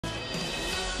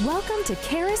Welcome to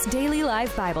Charis Daily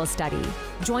Live Bible Study.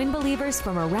 Join believers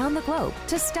from around the globe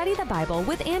to study the Bible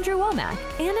with Andrew Wommack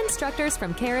and instructors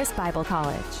from Charis Bible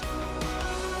College.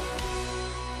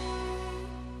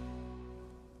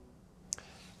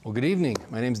 Well, good evening.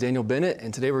 My name is Daniel Bennett,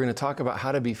 and today we're going to talk about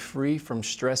how to be free from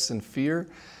stress and fear.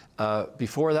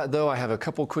 Before that, though, I have a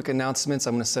couple quick announcements.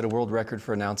 I'm going to set a world record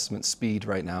for announcement speed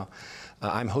right now.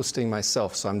 I'm hosting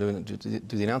myself, so I'm going to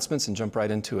do the announcements and jump right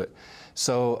into it.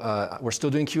 So we're still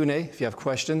doing Q&A. If you have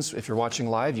questions, if you're watching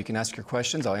live, you can ask your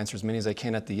questions. I'll answer as many as I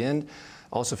can at the end.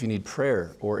 Also, if you need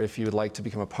prayer or if you would like to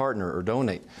become a partner or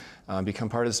donate, become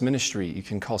part of this ministry, you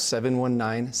can call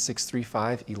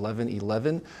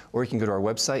 719-635-1111, or you can go to our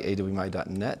website,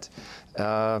 awmi.net.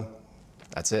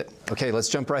 That's it. Okay, let's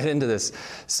jump right into this.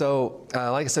 So,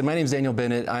 like I said, my name is Daniel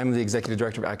Bennett. I'm the Executive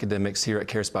Director of Academics here at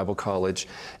Charis Bible College.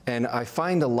 And I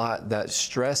find a lot that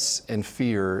stress and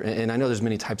fear, and I know there's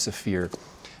many types of fear,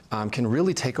 can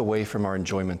really take away from our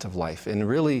enjoyment of life. And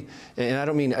really, and I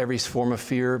don't mean every form of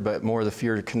fear, but more the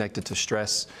fear connected to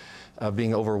stress,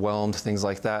 being overwhelmed, things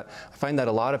like that. I find that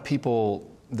a lot of people,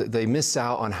 they miss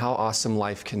out on how awesome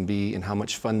life can be and how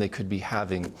much fun they could be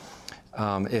having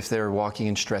if they're walking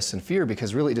in stress and fear,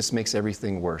 because really it just makes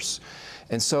everything worse.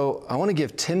 And so I want to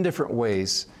give 10 different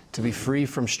ways to be free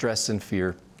from stress and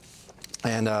fear.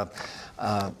 And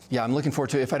yeah, I'm looking forward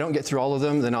to it. If I don't get through all of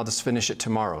them, then I'll just finish it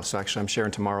tomorrow. So actually I'm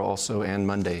sharing tomorrow also and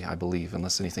Monday, I believe,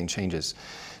 unless anything changes.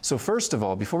 So first of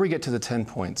all, before we get to the 10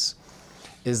 points,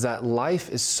 is that life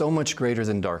is so much greater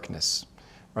than darkness.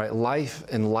 Right? Life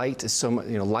and light is so much,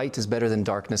 light is better than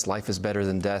darkness, life is better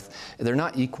than death. They're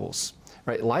not equals.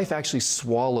 Right? Life actually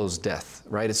swallows death,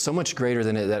 right? It's so much greater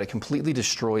than it that it completely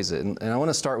destroys it. And I want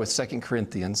to start with 2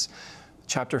 Corinthians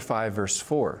chapter 5, verse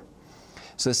 4.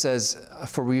 So it says,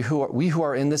 "For we who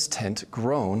are in this tent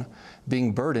groan,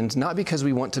 being burdened, not because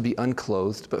we want to be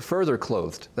unclothed, but further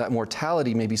clothed, that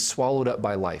mortality may be swallowed up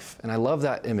by life." And I love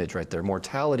that image right there,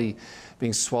 mortality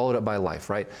being swallowed up by life,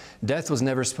 right? Death was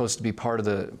never supposed to be part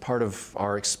of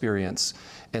our experience,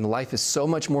 and life is so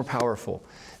much more powerful.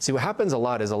 See, what happens a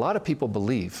lot is a lot of people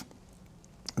believe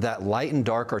that light and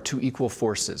dark are two equal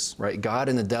forces, right? God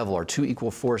and the devil are two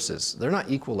equal forces. They're not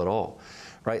equal at all,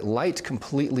 right? Light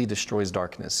completely destroys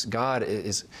darkness.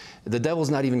 The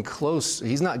devil's not even close.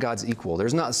 He's not God's equal.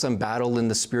 There's not some battle in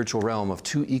the spiritual realm of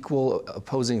two equal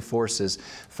opposing forces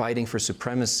fighting for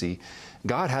supremacy.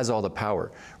 God has all the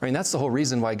power, right? And that's the whole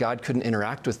reason why God couldn't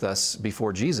interact with us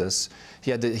before Jesus. He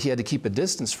had to keep a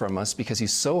distance from us because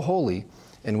he's so holy,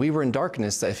 and we were in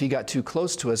darkness, that if he got too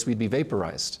close to us, we'd be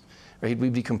vaporized, right?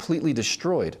 We'd be completely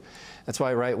destroyed. That's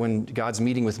why, right, when God's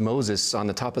meeting with Moses on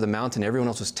the top of the mountain, everyone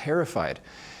else was terrified.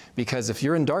 Because if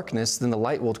you're in darkness, then the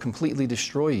light will completely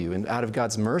destroy you. And out of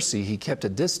God's mercy, he kept a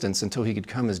distance until he could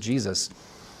come as Jesus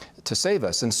to save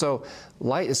us. And so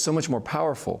light is so much more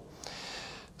powerful.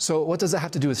 So what does that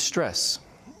have to do with stress?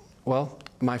 Well,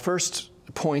 my first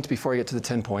point, before I get to the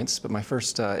 10 points, but my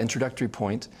first introductory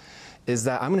point is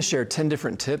that I'm going to share 10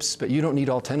 different tips, but you don't need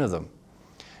all 10 of them,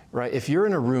 right? If you're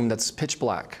in a room that's pitch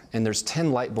black and there's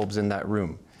 10 light bulbs in that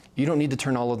room, you don't need to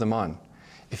turn all of them on.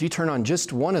 If you turn on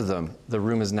just one of them, the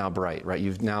room is now bright, right?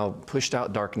 You've now pushed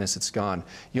out darkness, it's gone.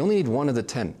 You only need one of the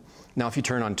 10. Now, if you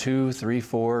turn on 2, 3,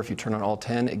 4, if you turn on all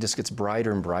 10, it just gets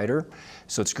brighter and brighter.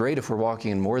 So it's great if we're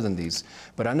walking in more than these.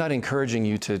 But I'm not encouraging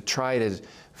you to try to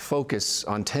focus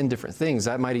on 10 different things.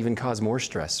 That might even cause more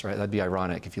stress, right? That'd be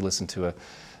ironic if you listen to a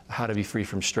how to be free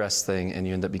from stress thing and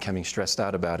you end up becoming stressed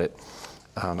out about it.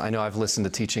 I know I've listened to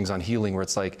teachings on healing where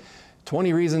it's like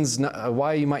 20 reasons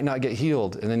why you might not get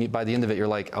healed, and then by the end of it you're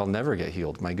like, I'll never get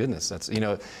healed. My goodness, that's,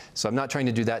 so I'm not trying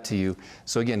to do that to you.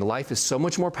 So again, life is so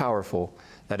much more powerful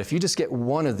that if you just get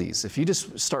one of these, if you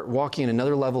just start walking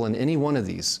another level in any one of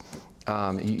these,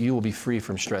 you will be free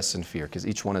from stress and fear, because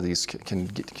each one of these can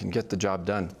get the job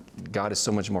done. God is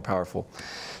so much more powerful.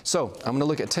 So I'm going to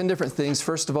look at 10 different things.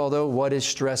 First of all, though, what is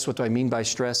stress? What do I mean by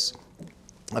stress?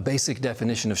 A basic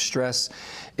definition of stress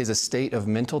is a state of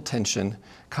mental tension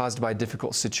caused by a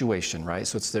difficult situation, right?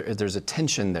 So there's a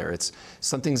tension there.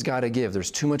 Something's got to give.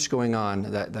 There's too much going on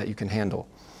that you can handle.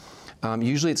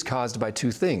 Usually it's caused by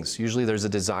two things. Usually there's a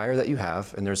desire that you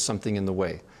have and there's something in the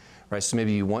way. Right? So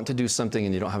maybe you want to do something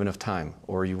and you don't have enough time,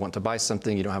 or you want to buy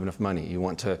something, you don't have enough money. You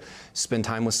want to spend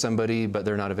time with somebody, but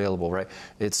they're not available, right?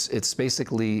 It's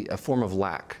basically a form of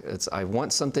lack. I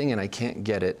want something and I can't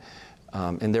get it,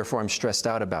 and therefore I'm stressed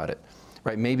out about it,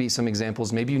 right? Maybe some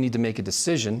examples, maybe you need to make a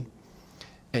decision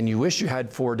and you wish you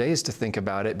had 4 days to think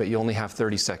about it, but you only have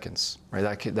 30 seconds,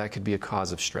 right? That could be a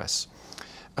cause of stress.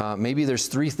 Maybe there's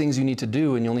 3 things you need to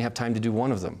do and you only have time to do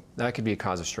one of them. That could be a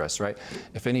cause of stress, right?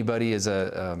 If anybody is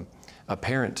a A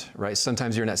parent, right?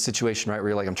 Sometimes you're in that situation, right,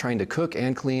 where you're like, I'm trying to cook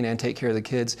and clean and take care of the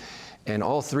kids, and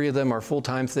all three of them are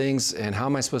full-time things, and how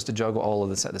am I supposed to juggle all of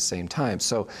this at the same time?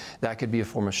 So that could be a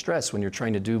form of stress when you're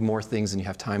trying to do more things than you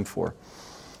have time for.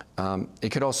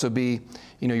 It could also be,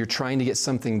 you're trying to get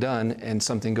something done and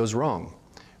something goes wrong,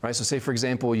 right? So say, for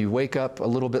example, you wake up a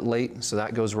little bit late, so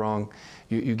that goes wrong.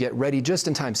 You get ready just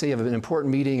in time. Say you have an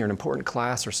important meeting or an important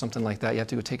class or something like that. You have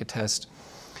to go take a test.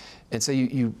 And so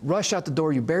you rush out the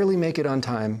door, you barely make it on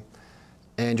time,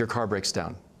 and your car breaks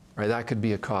down, right? That could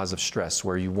be a cause of stress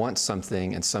where you want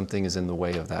something and something is in the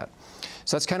way of that.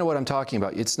 So that's kind of what I'm talking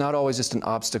about. It's not always just an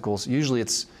obstacle. Usually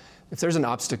if there's an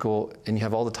obstacle and you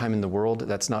have all the time in the world,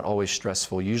 that's not always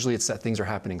stressful. Usually it's that things are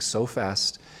happening so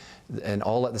fast and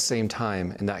all at the same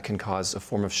time, and that can cause a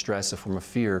form of stress, a form of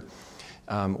fear,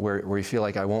 where you feel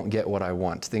like I won't get what I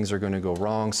want. Things are going to go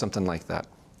wrong, something like that.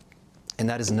 And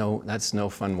that's no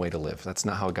fun way to live. That's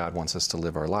not how God wants us to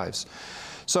live our lives.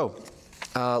 So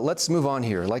let's move on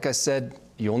here. Like I said,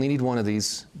 you only need one of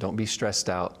these. Don't be stressed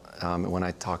out when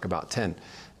I talk about 10.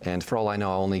 And for all I know,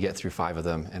 I'll only get through 5 of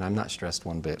them, and I'm not stressed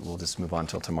one bit. We'll just move on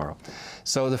till tomorrow.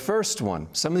 So the first one,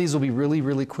 some of these will be really,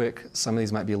 really quick. Some of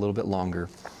these might be a little bit longer.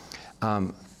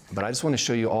 But I just want to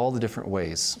show you all the different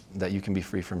ways that you can be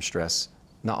free from stress.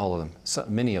 Not all of them,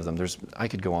 many of them. I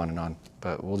could go on and on,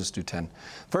 but we'll just do 10.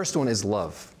 First one is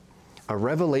love. A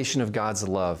revelation of God's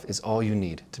love is all you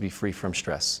need to be free from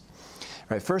stress. All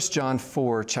right, 1 John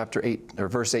 4, chapter 8, or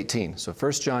verse 18. So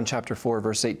 1 John chapter 4,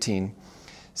 verse 18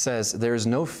 says, there is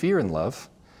no fear in love,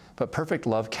 but perfect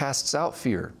love casts out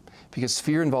fear, because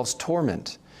fear involves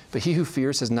torment. But he who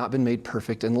fears has not been made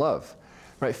perfect in love.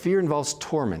 Right? Fear involves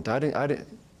torment.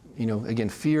 Again,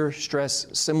 fear, stress,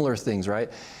 similar things,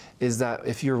 right? Is that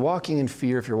if you're walking in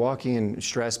fear, if you're walking in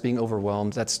stress, being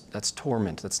overwhelmed, that's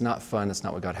torment. That's not fun. That's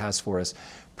not what God has for us.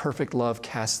 Perfect love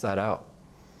casts that out.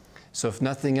 So if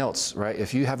nothing else, right,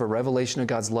 if you have a revelation of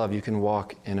God's love, you can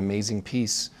walk in amazing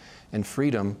peace and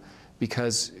freedom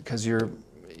because you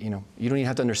don't even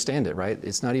have to understand it, right?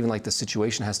 It's not even like the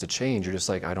situation has to change. You're just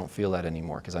like, I don't feel that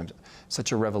anymore because I'm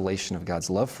such a revelation of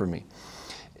God's love for me.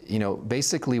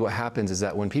 Basically what happens is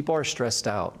that when people are stressed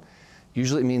out,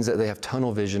 usually it means that they have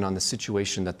tunnel vision on the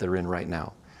situation that they're in right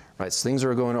now, right? So things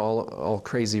are going all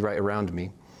crazy right around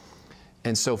me.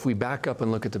 And so if we back up and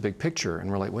look at the big picture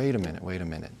and we're like, wait a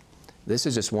minute. This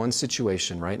is just one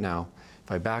situation right now.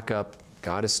 If I back up,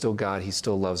 God is still God. He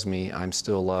still loves me. I'm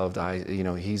still loved.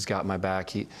 He's got my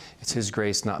back. It's His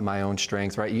grace, not my own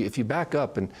strength, right? If you back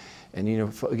up and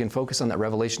again, focus on that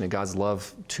revelation of God's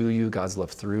love to you, God's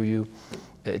love through you,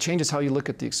 it changes how you look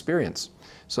at the experience.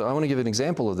 So I want to give an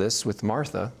example of this with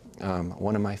Martha,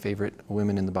 one of my favorite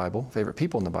women in the Bible, favorite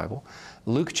people in the Bible.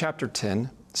 Luke chapter 10,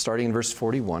 starting in verse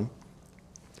 41.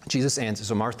 Jesus answered.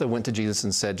 So Martha went to Jesus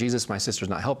and said, Jesus, my sister's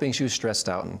not helping. She was stressed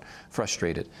out and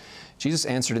frustrated. Jesus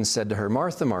answered and said to her,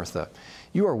 Martha, Martha,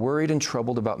 you are worried and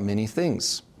troubled about many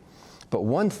things. But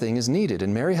one thing is needed,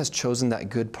 and Mary has chosen that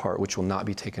good part which will not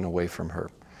be taken away from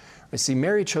her. You see,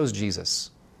 Mary chose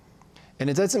Jesus. And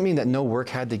it doesn't mean that no work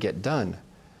had to get done.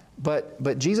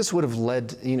 But Jesus would have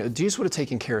Jesus would have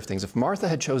taken care of things. If Martha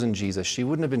had chosen Jesus, she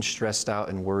wouldn't have been stressed out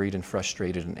and worried and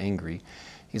frustrated and angry.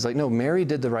 He's like, no, Mary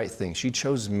did the right thing. She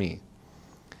chose me.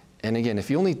 And again, if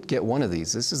you only get one of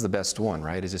these, this is the best one,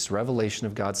 right? It's this revelation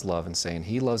of God's love and saying,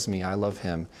 He loves me, I love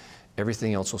Him.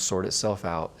 Everything else will sort itself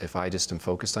out. If I just am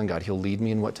focused on God, He'll lead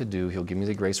me in what to do. He'll give me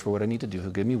the grace for what I need to do.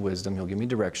 He'll give me wisdom. He'll give me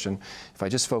direction if I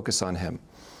just focus on Him.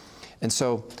 And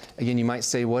so, again, you might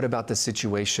say, what about the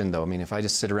situation, though? I mean, if I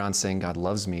just sit around saying God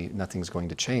loves me, nothing's going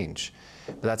to change.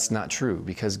 But that's not true,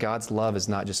 because God's love is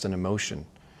not just an emotion,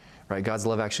 right? God's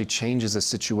love actually changes a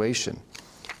situation.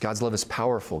 God's love is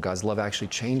powerful. God's love actually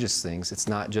changes things. It's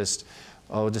not just,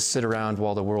 just sit around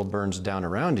while the world burns down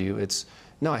around you. It's,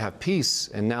 no, I have peace,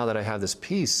 and now that I have this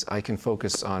peace, I can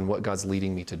focus on what God's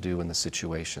leading me to do in the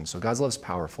situation. So God's love is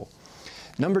powerful.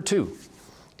 Number 2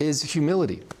 is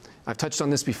humility. I've touched on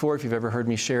this before. If you've ever heard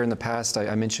me share in the past,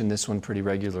 I mention this one pretty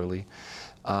regularly.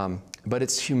 But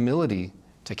it's humility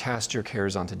to cast your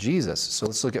cares onto Jesus. So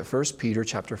let's look at 1 Peter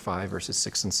chapter 5, verses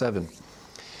 6 and 7.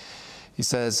 He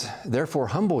says, therefore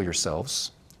humble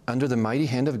yourselves under the mighty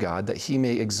hand of God, that He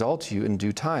may exalt you in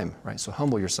due time. Right? So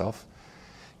humble yourself,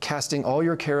 casting all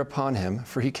your care upon Him,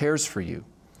 for He cares for you.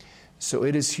 So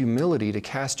it is humility to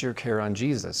cast your care on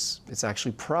Jesus. It's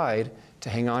actually pride to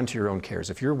hang on to your own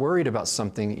cares. If you're worried about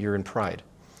something, you're in pride,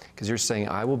 because you're saying,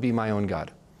 I will be my own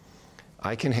God.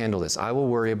 I can handle this. I will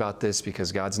worry about this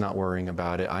because God's not worrying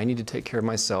about it. I need to take care of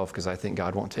myself because I think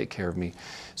God won't take care of me.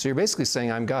 So you're basically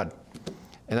saying, I'm God.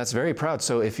 And that's very proud.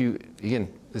 So if you,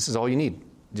 again, this is all you need.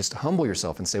 Just humble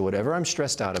yourself and say, whatever I'm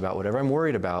stressed out about, whatever I'm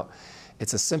worried about,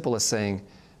 It's as simple as saying,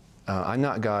 I'm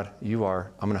not God, you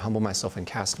are. I'm going to humble myself and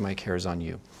cast my cares on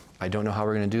you. I don't know how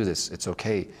we're going to do this. It's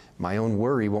okay. My own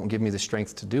worry won't give me the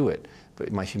strength to do it,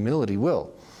 but my humility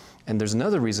will. And there's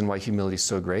another reason why humility is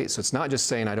so great. So it's not just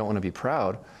saying I don't want to be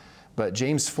proud, but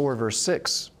James 4 verse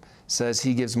 6 says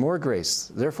he gives more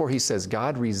grace. Therefore he says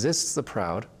God resists the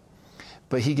proud,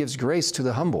 but he gives grace to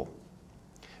the humble.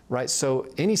 Right? So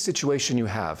any situation you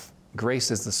have,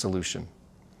 grace is the solution.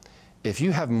 If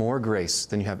you have more grace,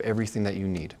 then you have everything that you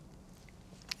need.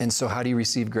 And so how do you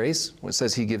receive grace? Well, it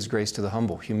says he gives grace to the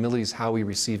humble. Humility is how we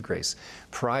receive grace.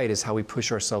 Pride is how we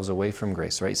push ourselves away from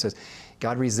grace, right? It says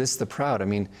God resists the proud. I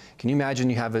mean, can you imagine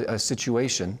you have a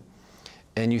situation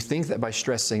and you think that by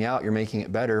stressing out you're making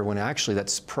it better when actually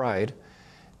that's pride,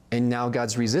 and now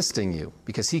God's resisting you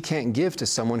because he can't give to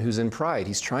someone who's in pride.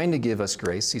 He's trying to give us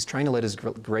grace. He's trying to let his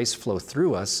grace flow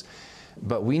through us,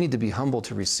 but we need to be humble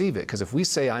to receive it, because if we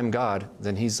say I'm God,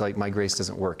 then he's like, my grace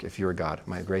doesn't work if you're God.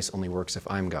 My grace only works if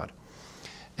I'm God.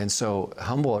 And so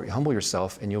humble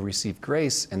yourself and you'll receive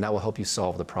grace, and that will help you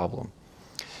solve the problem.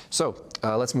 So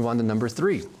let's move on to number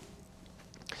 3.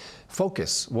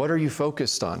 Focus. What are you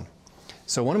focused on?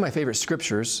 So one of my favorite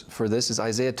scriptures for this is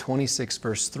Isaiah 26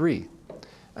 verse 3.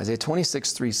 Isaiah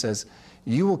 26:3 says,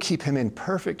 you will keep him in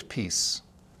perfect peace,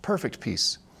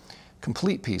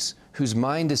 complete peace, whose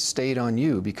mind is stayed on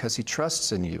you because he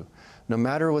trusts in you. No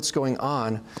matter what's going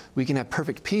on, we can have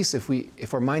perfect peace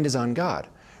if our mind is on God,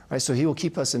 right? So he will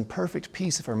keep us in perfect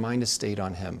peace if our mind is stayed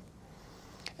on him.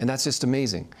 And that's just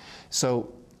amazing.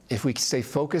 So if we stay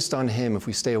focused on him, if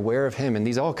we stay aware of him, and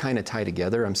these all kind of tie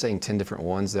together, I'm saying 10 different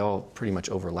ones, they all pretty much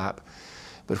overlap.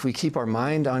 But if we keep our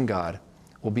mind on God,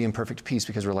 we'll be in perfect peace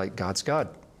because we're like, God's God.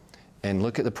 And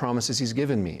look at the promises he's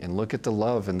given me, and look at the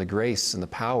love and the grace and the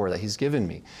power that he's given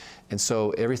me. And so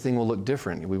everything will look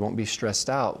different. We won't be stressed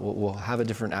out. We'll have a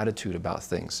different attitude about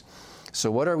things.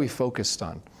 So what are we focused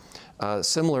on?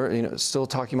 Similar, still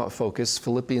talking about focus,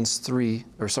 Philippians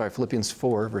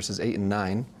 4 verses 8 and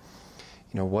 9.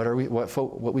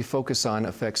 What we focus on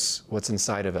affects what's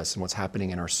inside of us and what's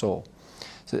happening in our soul.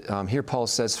 So, here Paul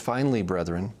says, finally,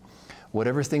 brethren,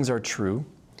 whatever things are true,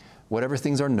 whatever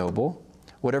things are noble,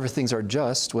 whatever things are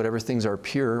just, whatever things are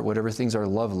pure, whatever things are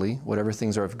lovely, whatever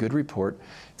things are of good report,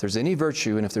 if there's any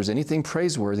virtue and if there's anything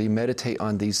praiseworthy, meditate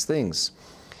on these things.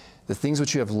 The things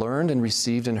which you have learned and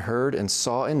received and heard and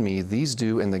saw in me, these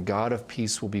do, and the God of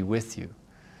peace will be with you.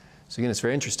 So again, it's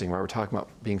very interesting, right? We're talking about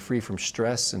being free from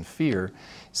stress and fear,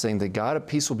 saying the God of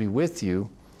peace will be with you,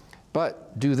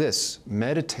 but do this,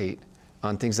 meditate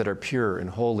on things that are pure and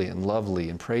holy and lovely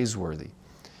and praiseworthy.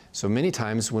 So many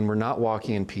times when we're not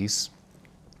walking in peace,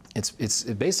 it's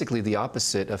basically the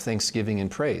opposite of thanksgiving and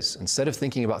praise. Instead of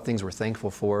thinking about things we're thankful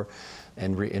for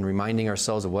and reminding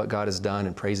ourselves of what God has done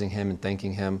and praising him and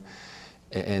thanking him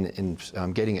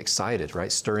and getting excited,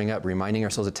 right? Stirring up, reminding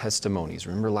ourselves of testimonies.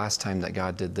 Remember last time that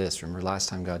God did this. Remember last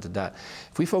time God did that.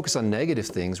 If we focus on negative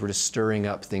things, we're just stirring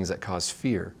up things that cause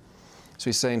fear. So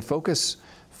he's saying focus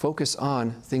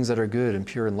on things that are good and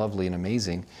pure and lovely and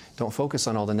amazing. Don't focus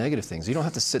on all the negative things. You don't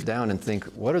have to sit down and think,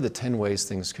 what are the 10 ways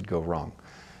things could go wrong?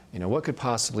 What could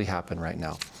possibly happen right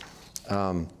now?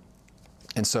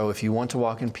 And so if you want to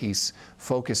walk in peace,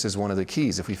 focus is one of the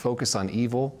keys. If we focus on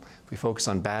evil, if we focus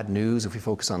on bad news, if we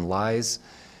focus on lies,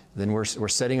 then we're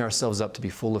setting ourselves up to be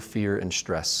full of fear and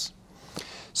stress.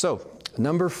 So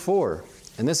number 4,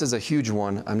 and this is a huge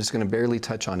one. I'm just going to barely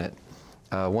touch on it.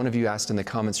 One of you asked in the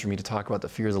comments for me to talk about the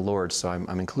fear of the Lord, so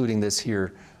I'm including this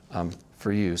here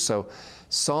for you. So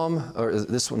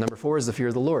this one, number 4 is the fear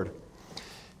of the Lord.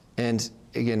 And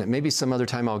again, maybe some other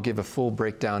time I'll give a full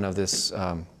breakdown of this,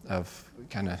 of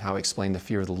kind of how I explain the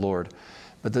fear of the Lord.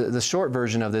 But the short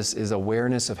version of this is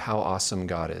awareness of how awesome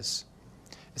God is.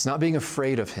 It's not being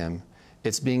afraid of him.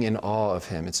 It's being in awe of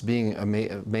him. It's being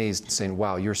amazed and saying,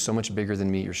 wow, you're so much bigger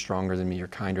than me. You're stronger than me. You're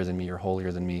kinder than me. You're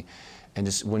holier than me. And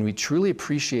just when we truly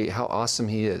appreciate how awesome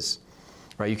he is,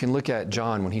 right? You can look at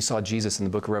John when he saw Jesus in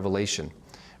the book of Revelation,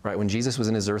 right? When Jesus was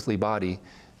in his earthly body,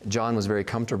 John was very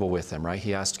comfortable with him, right?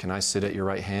 He asked, can I sit at your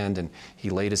right hand? And he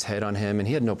laid his head on him, and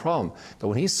he had no problem. But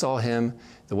when he saw him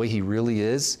the way he really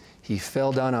is, he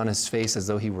fell down on his face as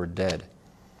though he were dead,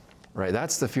 right?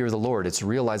 That's the fear of the Lord. It's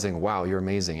realizing, wow, you're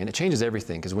amazing. And it changes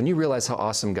everything, because when you realize how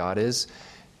awesome God is,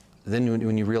 then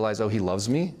when you realize, oh, he loves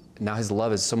me, now his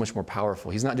love is so much more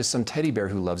powerful. He's not just some teddy bear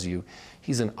who loves you.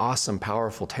 He's an awesome,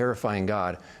 powerful, terrifying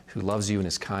God who loves you and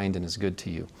is kind and is good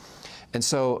to you. And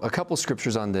so a couple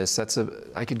scriptures on this.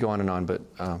 I could go on and on, but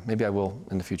maybe I will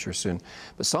in the future soon.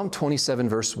 But Psalm 27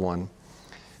 verse 1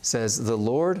 says, the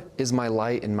Lord is my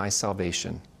light and my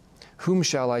salvation. Whom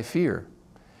shall I fear?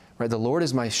 right? The Lord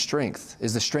is my strength,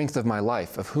 is the strength of my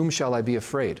life. Of whom shall I be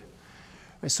afraid?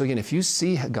 Right? So again, if you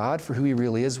see God for who he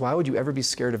really is, why would you ever be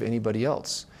scared of anybody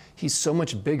else? He's so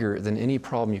much bigger than any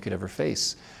problem you could ever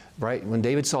face, right? When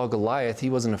David saw Goliath,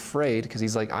 he wasn't afraid because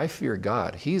he's like, I fear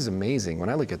God. He's amazing. When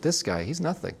I look at this guy, he's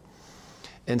nothing.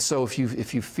 And so if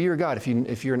you fear God,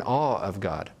 if you're in awe of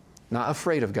God, not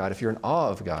afraid of God, if you're in awe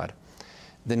of God,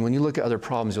 then when you look at other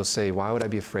problems, you'll say, why would I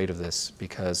be afraid of this?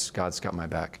 Because God's got my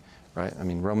back, right? I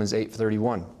mean, Romans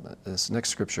 8:31, this next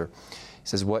scripture, he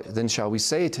says, what then shall we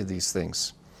say to these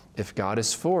things? If God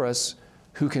is for us,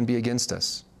 who can be against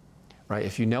us? Right?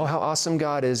 If you know how awesome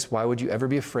God is, why would you ever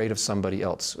be afraid of somebody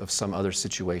else, of some other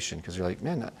situation? Because you're like,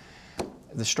 man,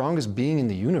 the strongest being in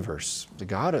the universe, the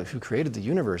God who created the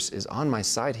universe, is on my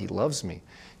side. He loves me.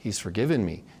 He's forgiven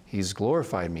me. He's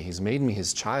glorified me. He's made me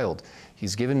his child.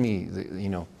 He's given me,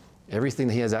 everything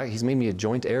that he has. He's made me a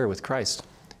joint heir with Christ.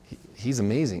 He's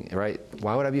amazing, right?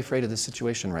 Why would I be afraid of this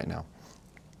situation right now?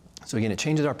 So again, it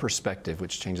changes our perspective,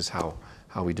 which changes how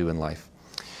we do in life.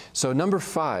 So number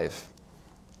 5,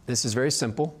 this is very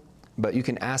simple, but you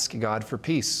can ask God for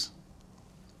peace,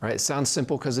 right? It sounds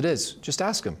simple because it is. Just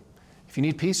ask him. If you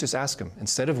need peace, just ask him.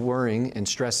 Instead of worrying and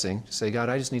stressing, say, God,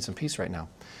 I just need some peace right now.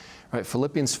 Right?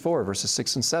 Philippians 4, verses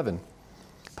 6 and 7.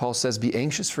 Paul says, be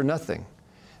anxious for nothing,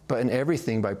 but in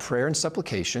everything by prayer and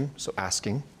supplication, so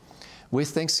asking, with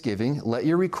thanksgiving, let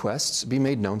your requests be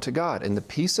made known to God, and the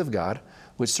peace of God,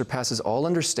 which surpasses all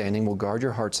understanding, will guard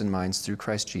your hearts and minds through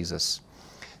Christ Jesus.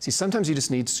 See, sometimes you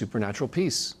just need supernatural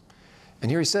peace. And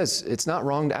here he says, it's not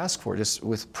wrong to ask for it. Just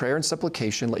with prayer and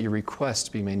supplication, let your requests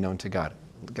be made known to God.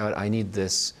 God, I need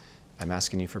this. I'm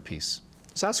asking you for peace.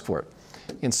 Just ask for it.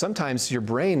 And sometimes your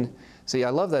brain, see,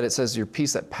 I love that it says your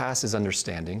peace that passes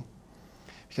understanding.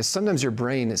 Because sometimes your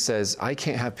brain, it says, I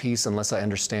can't have peace unless I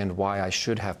understand why I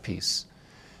should have peace.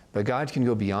 But God can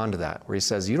go beyond that, where he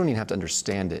says, you don't even have to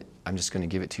understand it. I'm just going to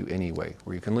give it to you anyway.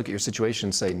 Where you can look at your situation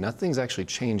and say, nothing's actually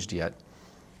changed yet,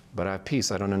 but I have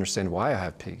peace. I don't understand why I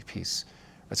have peace.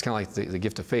 It's kind of like the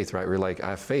gift of faith, right? Where you're like,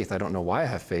 I have faith. I don't know why I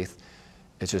have faith.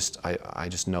 It's just, I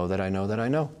just know that I know that I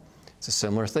know. It's a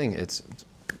similar thing. It's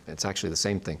actually the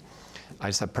same thing. I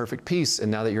just have perfect peace,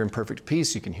 and now that you're in perfect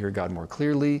peace, you can hear God more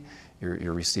clearly.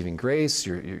 You're receiving grace.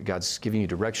 God's giving you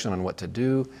direction on what to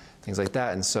do, things like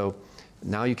that. And so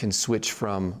now you can switch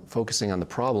from focusing on the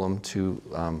problem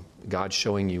to God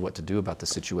showing you what to do about the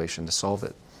situation to solve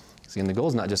it. See, and the goal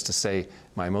is not just to say,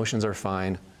 my emotions are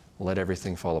fine, let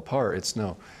everything fall apart. It's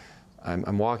no.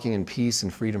 I'm walking in peace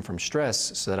and freedom from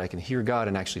stress so that I can hear God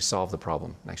and actually solve the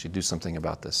problem and actually do something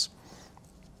about this.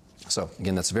 So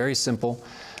again, that's very simple.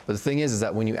 But the thing is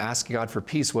that when you ask God for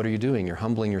peace, what are you doing? You're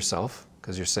humbling yourself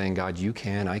because you're saying, God, you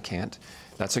can, I can't.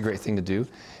 That's a great thing to do.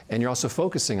 And you're also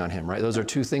focusing on him, right? Those are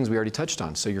two things we already touched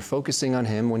on. So you're focusing on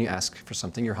him when you ask for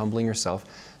something. You're humbling yourself.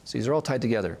 So these are all tied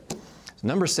together. So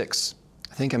number 6,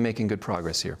 I think I'm making good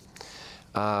progress here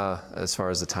as far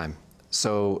as the time.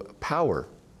 So power.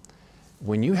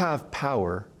 When you have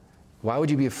power, why would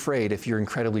you be afraid if you're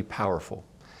incredibly powerful?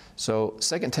 So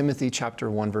 2 Timothy chapter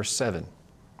 1, verse 7.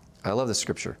 I love this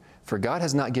scripture. For God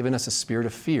has not given us a spirit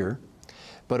of fear,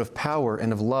 but of power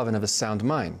and of love and of a sound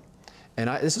mind. And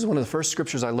this is one of the first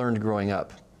scriptures I learned growing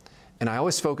up. And I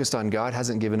always focused on God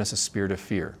hasn't given us a spirit of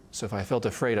fear. So if I felt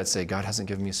afraid, I'd say, God hasn't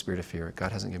given me a spirit of fear.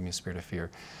 God hasn't given me a spirit of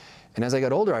fear. And as I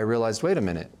got older, I realized, wait a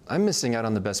minute, I'm missing out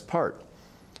on the best part.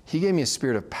 He gave me a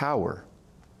spirit of power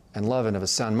and love and of a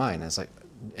sound mind. And it's like,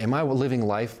 am I living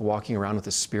life walking around with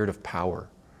a spirit of power?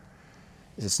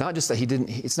 It's not just that he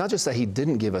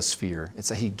didn't give us fear. It's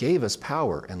that he gave us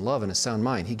power and love and a sound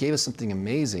mind. He gave us something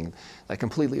amazing that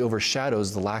completely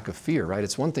overshadows the lack of fear, right?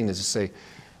 It's one thing to just say,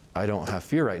 I don't have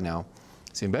fear right now.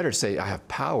 It's even better to say, I have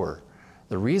power.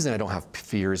 The reason I don't have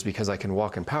fear is because I can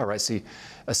walk in power, right? See,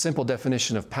 a simple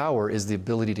definition of power is the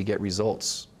ability to get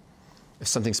results. If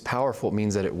something's powerful, it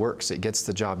means that it works. It gets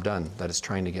the job done that it's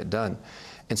trying to get done.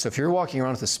 And so if you're walking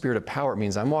around with a spirit of power, it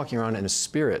means I'm walking around in a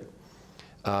spirit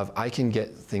of I can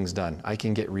get things done. I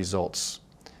can get results,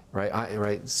 right?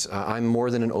 I'm more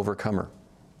than an overcomer.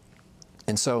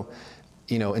 And so,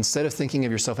 instead of thinking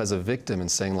of yourself as a victim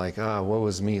and saying like, woe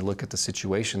is me, look at the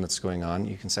situation that's going on,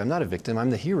 you can say, I'm not a victim,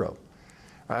 I'm the hero.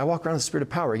 Right? I walk around with the spirit of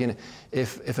power. Again,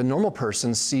 if a normal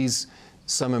person sees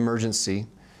some emergency,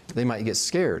 they might get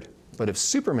scared. But if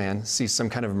Superman sees some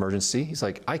kind of emergency, he's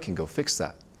like, I can go fix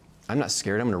that. I'm not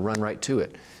scared, I'm going to run right to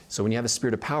it. So when you have a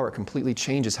spirit of power, it completely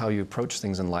changes how you approach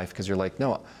things in life because you're like,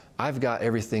 no, I've got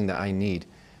everything that I need.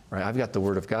 Right? I've got the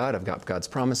Word of God, I've got God's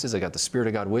promises, I got the Spirit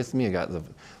of God with me, I got the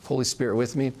Holy Spirit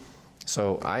with me.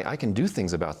 So I can do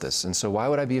things about this. And so why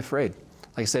would I be afraid?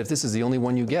 Like I said, if this is the only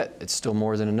one you get, it's still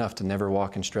more than enough to never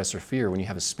walk in stress or fear when you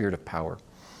have a spirit of power.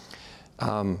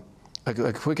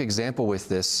 A quick example with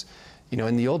this,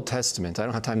 in the Old Testament, I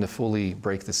don't have time to fully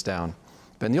break this down,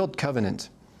 but in the Old Covenant,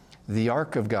 the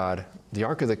Ark of God, the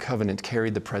Ark of the Covenant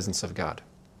carried the presence of God.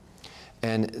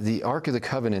 And the Ark of the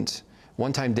Covenant,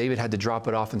 one time David had to drop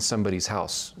it off in somebody's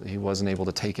house. He wasn't able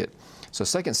to take it. So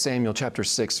 2 Samuel chapter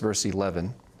 6, verse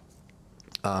 11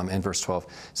 and verse 12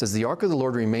 says, the Ark of the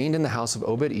Lord remained in the house of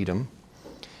Obed-Edom,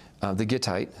 the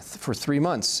Gittite, for 3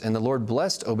 months, and the Lord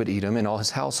blessed Obed-Edom and all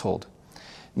his household.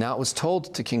 Now it was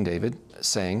told to King David,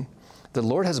 saying, the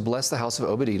Lord has blessed the house of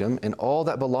Obed-Edom and all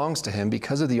that belongs to him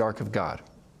because of the Ark of God.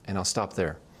 And I'll stop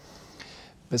there.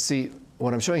 But see,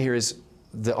 what I'm showing here is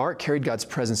the Ark carried God's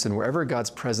presence, and wherever God's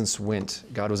presence went,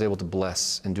 God was able to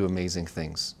bless and do amazing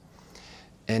things.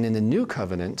 And in the New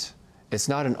Covenant, it's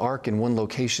not an Ark in one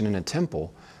location in a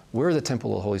temple. We're the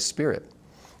temple of the Holy Spirit.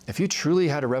 If you truly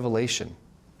had a revelation,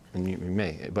 and you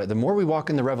may, but the more we walk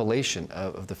in the revelation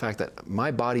of the fact that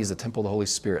my body is the temple of the Holy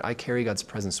Spirit, I carry God's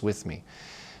presence with me.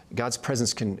 God's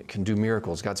presence can do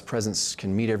miracles. God's presence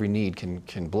can meet every need,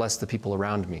 can bless the people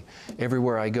around me.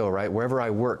 Everywhere I go, right? Wherever I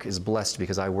work is blessed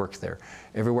because I work there.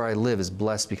 Everywhere I live is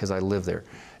blessed because I live there.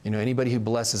 Anybody who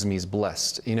blesses me is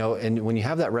blessed. And when you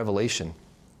have that revelation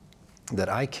that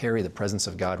I carry the presence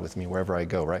of God with me wherever I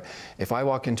go, right? If I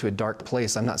walk into a dark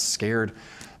place, I'm not scared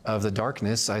of the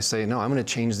darkness. I say, no, I'm going to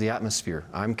change the atmosphere.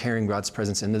 I'm carrying God's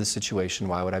presence into the situation.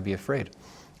 Why would I be afraid?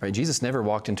 Right? Jesus never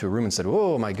walked into a room and said,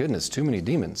 oh my goodness, too many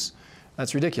demons.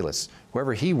 That's ridiculous.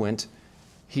 Wherever he went,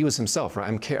 he was himself, right?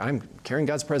 I'm carrying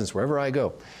God's presence wherever I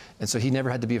go. And so he never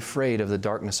had to be afraid of the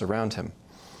darkness around him.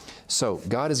 So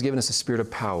God has given us a spirit of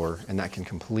power, and that can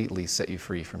completely set you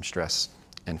free from stress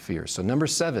and fear. So number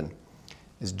 7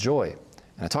 is joy.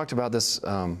 And I talked about this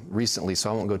recently, so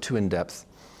I won't go too in depth.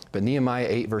 But Nehemiah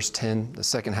 8, verse 10, the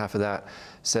second half of that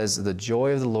says, the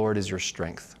joy of the Lord is your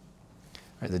strength.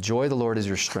 Right? The joy of the Lord is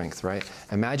your strength, right?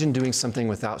 Imagine doing something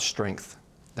without strength.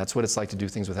 That's what it's like to do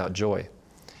things without joy.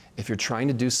 If you're trying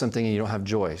to do something and you don't have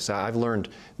joy. So I've learned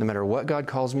no matter what God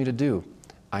calls me to do,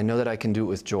 I know that I can do it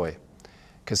with joy.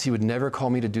 Because he would never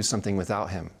call me to do something without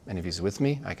him. And if he's with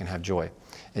me, I can have joy.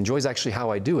 And joy is actually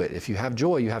how I do it. If you have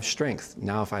joy, you have strength.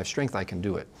 Now if I have strength, I can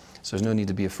do it. So there's no need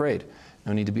to be afraid.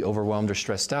 No need to be overwhelmed or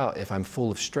stressed out if I'm full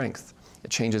of strength.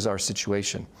 It changes our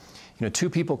situation.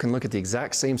 2 people can look at the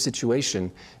exact same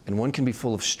situation, and one can be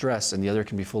full of stress and the other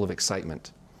can be full of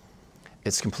excitement.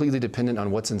 It's completely dependent on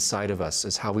what's inside of us,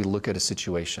 is how we look at a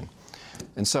situation.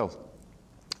 And so,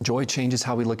 joy changes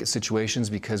how we look at situations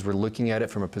because we're looking at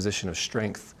it from a position of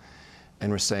strength,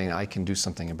 and we're saying, I can do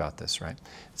something about this, right?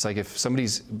 It's like if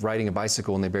somebody's riding a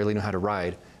bicycle and they barely know how to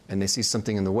ride, and they see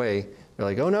something in the way, they're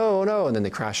like, oh no, and then they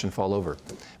crash and fall over.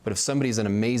 But if somebody's an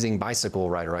amazing bicycle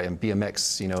rider, right, and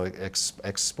BMX,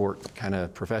 export kind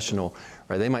of professional,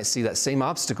 right, they might see that same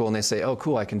obstacle and they say, oh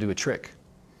cool, I can do a trick.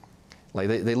 Like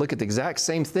they look at the exact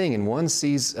same thing, and one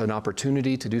sees an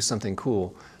opportunity to do something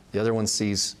cool, the other one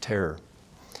sees terror.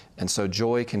 And so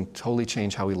joy can totally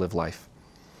change how we live life.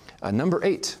 Number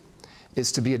 8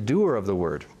 is to be a doer of the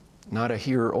word, not a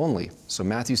hearer only. So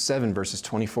Matthew 7, verses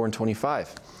 24 and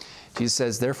 25. Jesus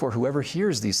says, therefore, whoever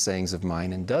hears these sayings of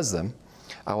mine and does them,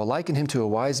 I will liken him to a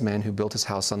wise man who built his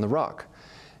house on the rock.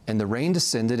 And the rain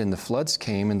descended, and the floods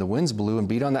came, and the winds blew and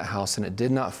beat on that house, and it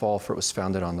did not fall, for it was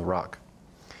founded on the rock.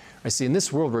 I see, in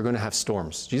this world, we're going to have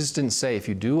storms. Jesus didn't say, if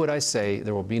you do what I say,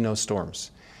 there will be no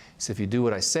storms. He said, if you do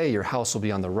what I say, your house will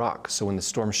be on the rock. So when the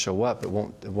storms show up, it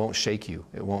won't shake you.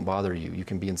 It won't bother you. You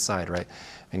can be inside, right?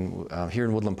 And here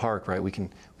in Woodland Park, right, we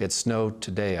had snow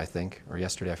today, I think, or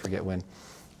yesterday, I forget when.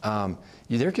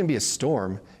 There can be a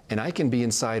storm, and I can be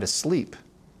inside asleep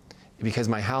because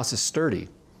my house is sturdy.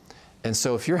 And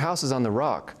so if your house is on the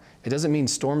rock, it doesn't mean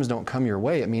storms don't come your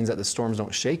way. It means that the storms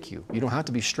don't shake you. You don't have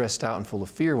to be stressed out and full of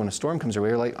fear. When a storm comes your way,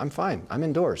 you're like, I'm fine. I'm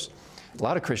indoors. A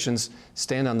lot of Christians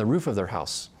stand on the roof of their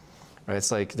house. Right?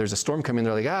 It's like there's a storm coming.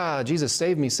 They're like, Jesus,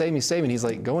 save me, save me, save me. And he's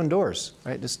like, go indoors.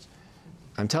 Right?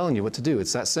 I'm telling you what to do.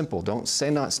 It's that simple. Don't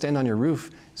stand on your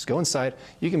roof. Just go inside.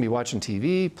 You can be watching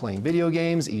TV, playing video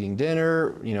games, eating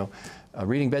dinner,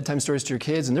 reading bedtime stories to your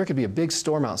kids, and there could be a big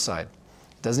storm outside.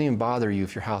 It doesn't even bother you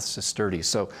if your house is sturdy.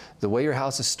 So the way your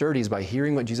house is sturdy is by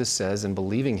hearing what Jesus says and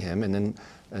believing him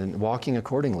and walking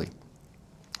accordingly.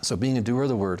 So being a doer of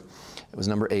the word, it was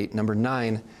number 8. Number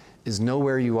 9 is know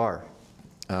where you are.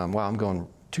 Wow, I'm going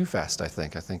too fast, I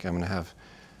think. I think I'm going to have,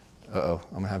 I'm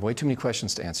going to have way too many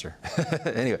questions to answer.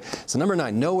 Anyway, so number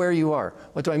 9, know where you are.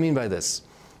 What do I mean by this?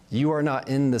 You are not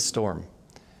in the storm,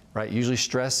 right? Usually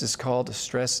fear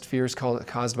is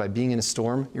caused by being in a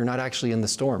storm. You're not actually in the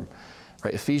storm.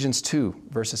 Right? Ephesians 2,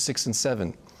 verses 6 and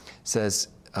 7 says,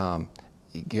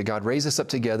 God raised us up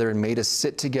together and made us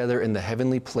sit together in the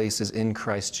heavenly places in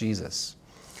Christ Jesus.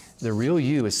 The real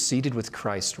you is seated with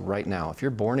Christ right now. If you're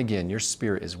born again, your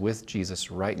spirit is with Jesus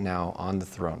right now on the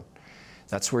throne.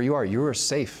 That's where you are. You are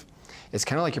safe. It's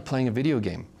kind of like you're playing a video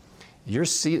game. You're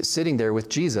sitting there with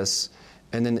Jesus,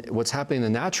 and then what's happening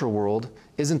in the natural world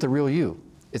isn't the real you.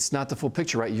 It's not the full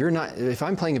picture, right? You're not. If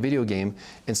I'm playing a video game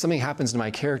and something happens to my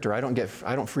character, I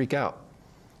don't freak out.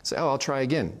 Say, oh, I'll try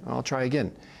again. I'll try again.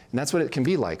 And that's what it can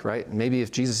be like, right? Maybe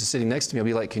if Jesus is sitting next to me, I'll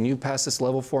be like, can you pass this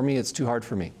level for me? It's too hard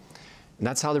for me. And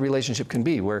that's how the relationship can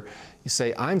be, where you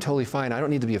say, I'm totally fine. I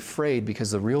don't need to be afraid because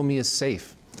the real me is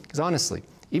safe. Because honestly,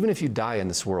 even if you die in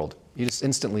this world, you just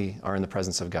instantly are in the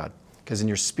presence of God. Because in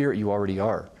your spirit, you already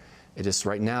are. It just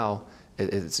right now,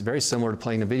 it's very similar to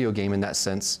playing a video game in that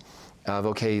sense of,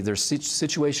 okay, there's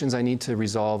situations I need to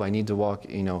resolve. I need to walk,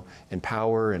 in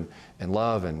power and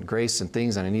love and grace and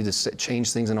things, and I need to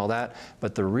change things and all that.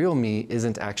 But the real me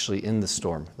isn't actually in the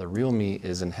storm. The real me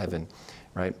is in heaven,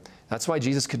 right? That's why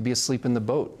Jesus could be asleep in the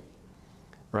boat,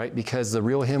 right? Because the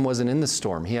real him wasn't in the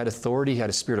storm. He had authority. He had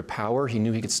a spirit of power. He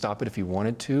knew he could stop it if he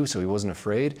wanted to, so he wasn't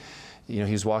afraid. He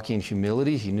was walking in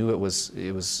humility. He knew it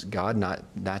was God, not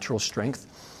natural strength.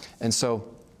 And so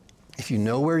if you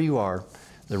know where you are,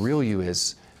 the real you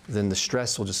is, then the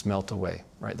stress will just melt away,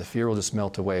 right? The fear will just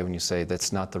melt away when you say,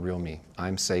 that's not the real me.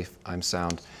 I'm safe. I'm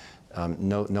sound.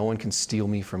 No one can steal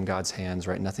me from God's hands,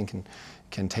 right? Nothing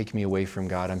can take me away from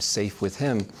God. I'm safe with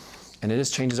him. And it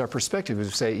just changes our perspective. We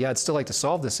say, yeah, I'd still like to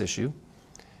solve this issue,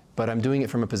 but I'm doing it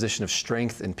from a position of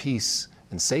strength and peace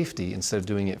and safety instead of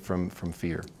doing it from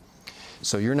fear.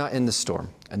 So you're not in the storm.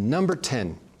 And number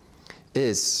 10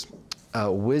 is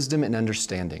wisdom and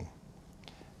understanding.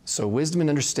 So wisdom and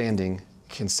understanding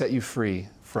can set you free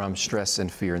from stress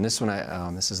and fear. And this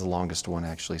one, this is the longest one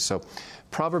actually. So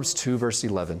Proverbs 2, verse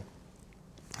 11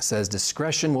 says,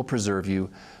 discretion will preserve you,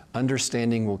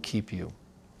 understanding will keep you.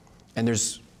 And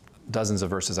there's dozens of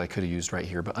verses I could have used right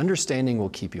here, but understanding will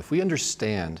keep you. If we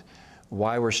understand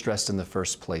why we're stressed in the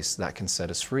first place, that can set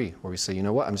us free, where we say, you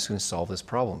know what, I'm just going to solve this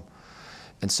problem.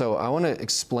 And so I want to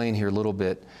explain here a little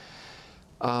bit.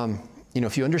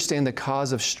 If you understand the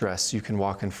cause of stress, you can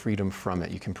walk in freedom from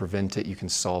it. You can prevent it, you can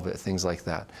solve it, things like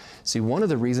that. See, one of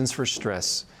the reasons for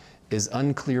stress is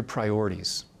unclear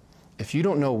priorities. If you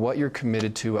don't know what you're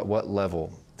committed to at what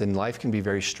level, then life can be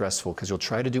very stressful because you'll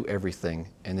try to do everything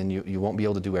and then you won't be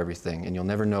able to do everything and you'll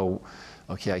never know,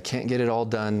 okay, I can't get it all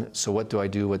done, so what do I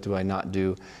do, what do I not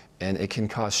do? And it can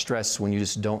cause stress when you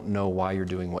just don't know why you're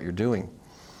doing what you're doing.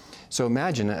 So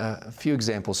imagine a few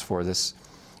examples for this.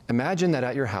 Imagine that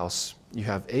at your house, you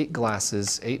have 8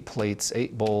 glasses, 8 plates,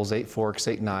 8 bowls, 8 forks,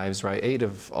 8 knives, right? 8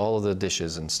 of all of the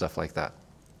dishes and stuff like that.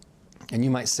 And you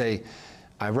might say,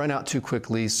 I run out too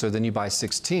quickly, so then you buy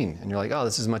 16. And you're like, oh,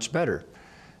 this is much better.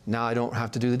 Now I don't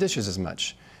have to do the dishes as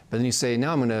much. But then you say,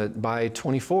 now I'm going to buy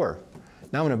 24.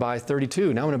 Now I'm going to buy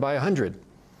 32. Now I'm going to buy 100.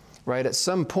 Right? At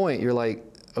some point, you're like,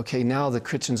 okay, now the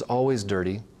kitchen's always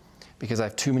dirty because I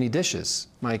have too many dishes.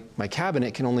 My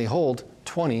cabinet can only hold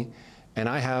 20, and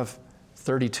I have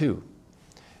 32.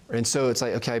 And so it's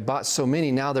like, okay, I bought so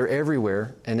many, now they're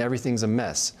everywhere, and everything's a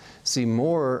mess. See,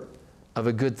 more of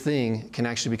a good thing can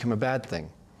actually become a bad thing.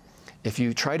 If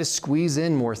you try to squeeze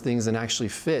in more things than actually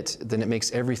fit, then it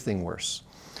makes everything worse.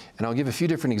 And I'll give a few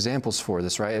different examples for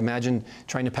this, right? Imagine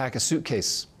trying to pack a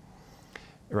suitcase,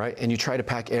 right? And you try to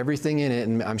pack everything in it,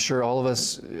 and I'm sure all of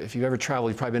us, if you've ever traveled,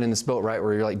 you've probably been in this boat, right?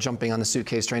 Where you're like jumping on the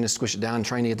suitcase, trying to squish it down,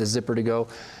 trying to get the zipper to go.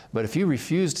 But if you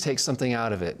refuse to take something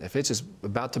out of it, if it's just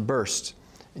about to burst,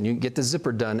 and you get the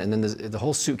zipper done, and then the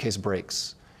whole suitcase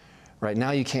breaks, right?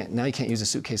 Now you can't use a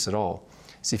suitcase at all.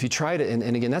 See, if you try to, and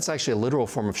again, that's actually a literal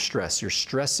form of stress. You're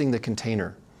stressing the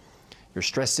container. You're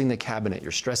stressing the cabinet.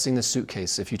 You're stressing the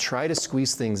suitcase. If you try to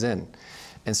squeeze things in.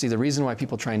 And see, the reason why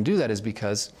people try and do that is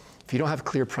because if you don't have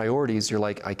clear priorities, you're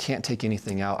like, I can't take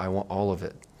anything out. I want all of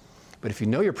it. But if you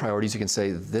know your priorities, you can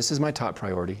say, this is my top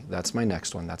priority. That's my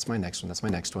next one. That's my next one. That's my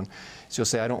next one. So you'll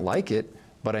say, I don't like it,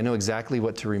 but I know exactly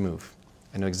what to remove.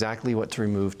 I know exactly what to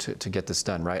remove to get this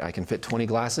done, right? I can fit 20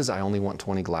 glasses. I only want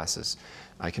 20 glasses.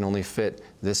 I can only fit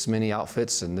this many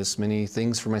outfits and this many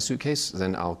things for my suitcase.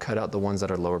 Then I'll cut out the ones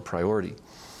that are lower priority.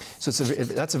 So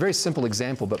that's a very simple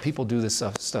example, but people do this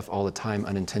stuff all the time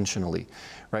unintentionally,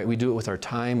 right? We do it with our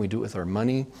time. We do it with our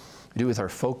money. We do it with our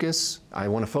focus. I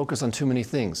want to focus on too many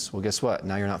things. Well, guess what?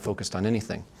 Now you're not focused on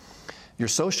anything. Your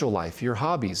social life, your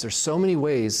hobbies. There's so many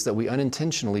ways that we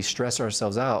unintentionally stress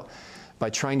ourselves out by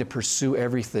trying to pursue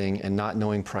everything and not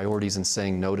knowing priorities and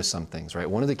saying no to some things, right?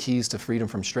 One of the keys to freedom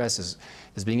from stress is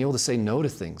being able to say no to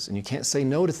things. And you can't say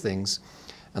no to things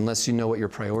unless you know what your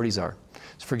priorities are.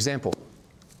 So for example,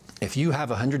 if you have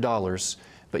 $100,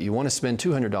 but you want to spend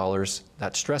 $200,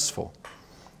 that's stressful.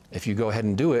 If you go ahead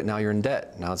and do it, now you're in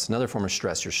debt. Now it's another form of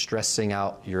stress. You're stressing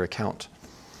out your account.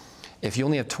 If you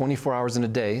only have 24 hours in a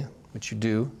day, which you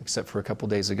do, except for a couple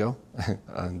days ago,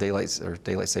 daylight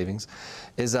savings,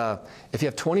 is if you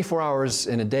have 24 hours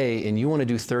in a day and you want to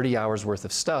do 30 hours worth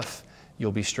of stuff,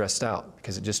 you'll be stressed out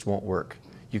because it just won't work.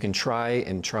 You can try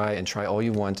and try and try all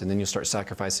you want, and then you'll start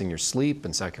sacrificing your sleep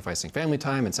and sacrificing family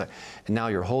time, and now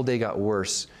your whole day got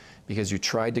worse because you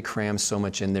tried to cram so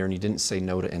much in there and you didn't say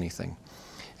no to anything.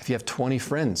 If you have 20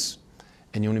 friends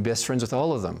and you want to be best friends with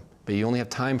all of them, but you only have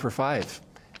time for 5,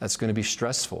 that's going to be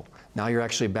stressful. Now you're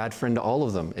actually a bad friend to all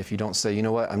of them if you don't say, you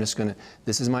know what,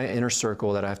 this is my inner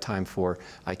circle that I have time for.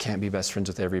 I can't be best friends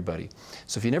with everybody.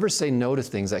 So if you never say no to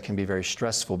things, that can be very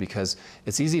stressful because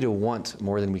it's easy to want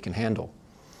more than we can handle.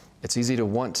 It's easy to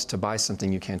want to buy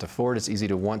something you can't afford. It's easy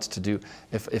to want to do.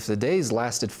 If the days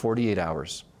lasted 48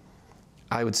 hours,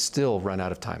 I would still run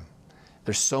out of time.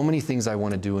 There's so many things I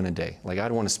want to do in a day. Like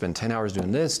I'd want to spend 10 hours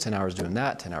doing this, 10 hours doing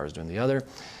that, 10 hours doing the other.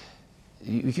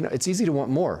 It's easy to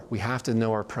want more. We have to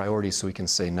know our priorities so we can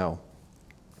say no.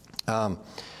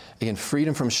 Again,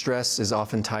 freedom from stress is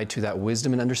often tied to that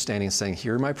wisdom and understanding, saying,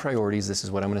 here are my priorities, this is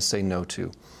what I'm going to say no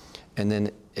to. And then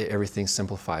everything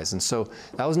simplifies. And so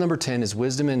that was number 10, is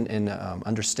wisdom and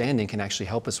understanding can actually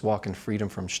help us walk in freedom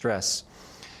from stress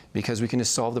because we can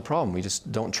just solve the problem. We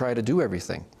just don't try to do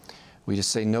everything. We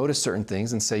just say no to certain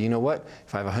things and say, you know what,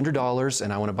 if I have $100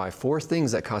 and I want to buy 4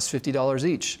 things that cost $50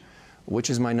 each,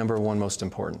 which is my number 1 most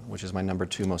important? Which is my number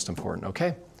 2 most important?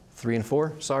 Okay, 3 and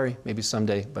 4, sorry, maybe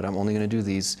someday, but I'm only going to do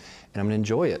these and I'm going to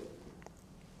enjoy it.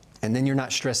 And then you're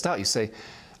not stressed out. You say,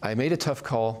 I made a tough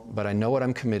call, but I know what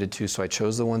I'm committed to, so I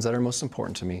chose the ones that are most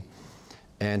important to me.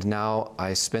 And now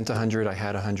I spent 100, I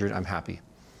had 100, I'm happy.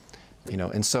 You know,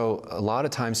 and so a lot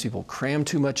of times people cram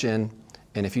too much in,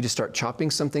 and if you just start chopping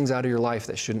some things out of your life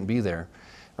that shouldn't be there,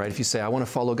 right? If you say, I want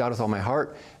to follow God with all my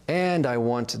heart, and I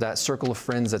want that circle of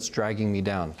friends that's dragging me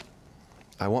down.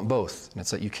 I want both. And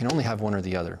it's like you can only have one or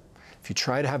the other. If you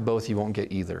try to have both, you won't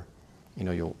get either. You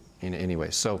know,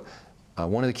 anyway. So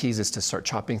one of the keys is to start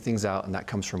chopping things out, and that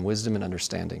comes from wisdom and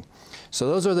understanding. So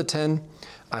those are the 10.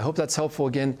 I hope that's helpful.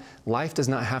 Again, life does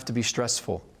not have to be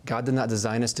stressful. God did not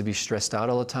design us to be stressed out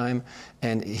all the time,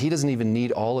 and He doesn't even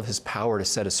need all of His power to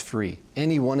set us free.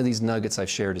 Any one of these nuggets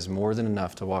I've shared is more than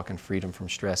enough to walk in freedom from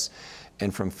stress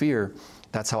and from fear.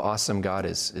 That's how awesome God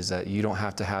is that you don't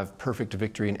have to have perfect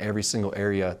victory in every single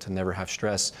area to never have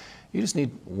stress. You just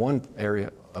need one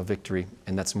area of victory,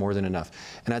 and that's more than enough.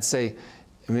 And I'd say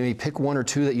maybe pick 1 or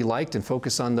 2 that you liked and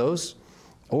focus on those.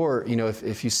 Or, you know,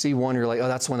 if you see one, you're like, oh,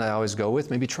 that's one I always go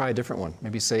with, maybe try a different one.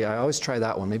 Maybe say, I always try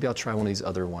that one. Maybe I'll try one of these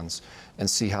other ones and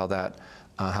see how that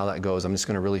goes. I'm just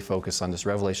going to really focus on this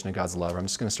revelation of God's love. Or I'm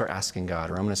just going to start asking God,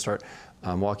 or I'm going to start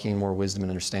walking in more wisdom and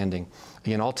understanding.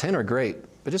 Again, all 10 are great,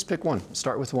 but just pick one.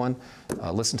 Start with one.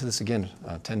 Listen to this again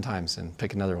 10 times and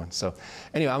pick another one. So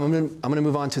anyway, I'm going to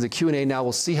move on to the Q&A now.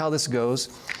 We'll see how this goes.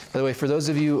 By the way, for those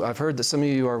of you, I've heard that some of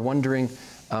you are wondering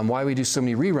why we do so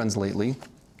many reruns lately.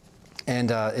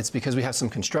 And it's because we have some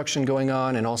construction going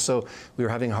on, and also we were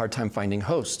having a hard time finding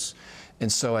hosts.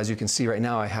 And so as you can see right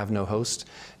now, I have no host.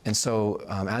 And so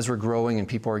as we're growing and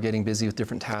people are getting busy with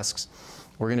different tasks,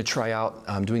 we're going to try out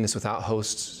doing this without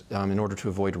hosts in order to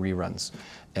avoid reruns.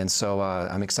 And so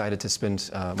I'm excited to spend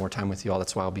more time with you all.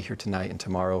 That's why I'll be here tonight and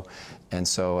tomorrow. And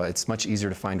so it's much easier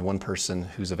to find one person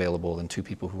who's available than 2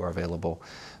 people who are available.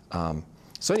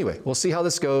 So anyway, we'll see how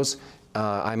this goes.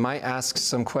 I might ask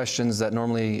some questions that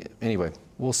normally, anyway,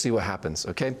 we'll see what happens,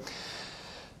 okay?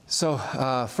 So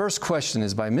first question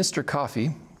is by Mr.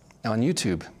 Coffee on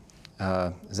YouTube.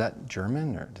 Is that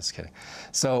German or just kidding?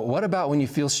 So what about when you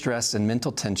feel stress and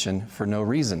mental tension for no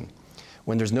reason?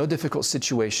 When there's no difficult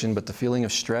situation, but the feeling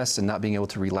of stress and not being able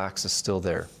to relax is still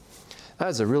there? That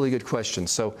is a really good question.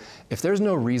 So if there's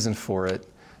no reason for it,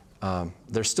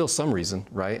 there's still some reason,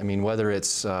 right? I mean, whether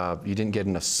it's you didn't get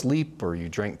enough sleep or you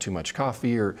drank too much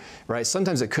coffee, or right?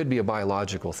 Sometimes it could be a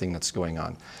biological thing that's going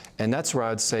on. And that's where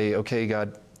I'd say, okay,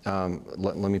 God,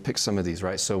 let me pick some of these,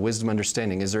 right? So wisdom,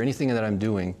 understanding. Is there anything that I'm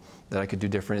doing that I could do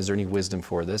different? Is there any wisdom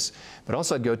for this? But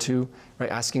also I'd go to, right,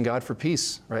 asking God for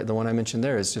peace, right? The one I mentioned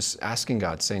there is just asking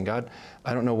God, saying, God,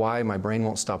 I don't know why my brain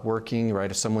won't stop working, right?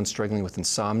 If someone's struggling with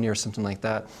insomnia or something like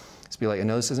that, just be like, I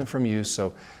know this isn't from you,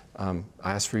 so I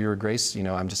ask for your grace. You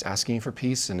know, I'm just asking you for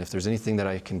peace. And if there's anything that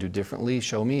I can do differently,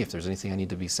 show me. If there's anything I need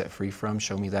to be set free from,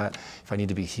 show me that. If I need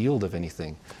to be healed of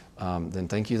anything, then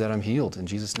thank you that I'm healed in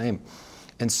Jesus' name.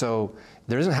 And so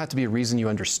there doesn't have to be a reason you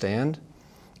understand.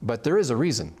 But there is a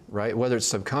reason, right? Whether it's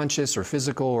subconscious or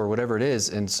physical or whatever it is.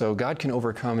 And so God can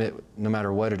overcome it no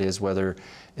matter what it is, whether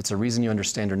it's a reason you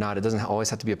understand or not. It doesn't always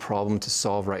have to be a problem to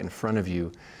solve right in front of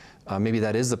you. Maybe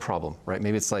that is the problem, right?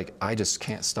 Maybe it's like, I just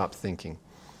can't stop thinking.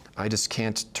 I just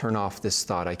can't turn off this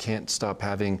thought. I can't stop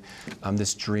having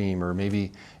this dream. Or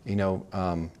maybe,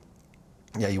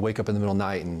 yeah, you wake up in the middle of the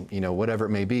night and, whatever it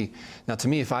may be. Now, to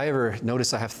me, if I ever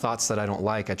notice I have thoughts that I don't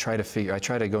like, I try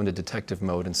to go into detective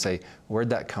mode and say, where'd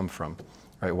that come from?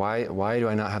 Right? Why do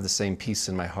I not have the same peace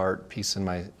in my heart, peace in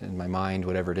my mind,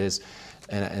 whatever it is?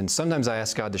 And sometimes I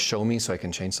ask God to show me so I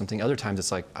can change something. Other times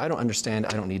it's like, I don't understand. I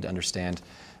don't need to understand.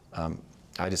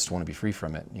 I just want to be free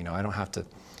from it. I don't have to.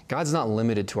 God's not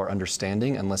limited to our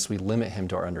understanding unless we limit him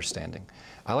to our understanding.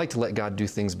 I like to let God do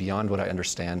things beyond what I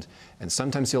understand, and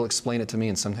sometimes he'll explain it to me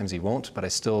and sometimes he won't, but I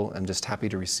still am just happy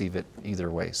to receive it either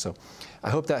way. So I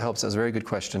hope that helps. That's a very good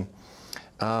question.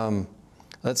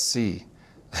 Let's see.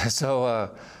 So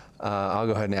I'll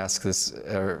go ahead and ask this.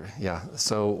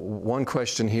 So one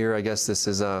question here, I guess this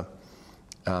is,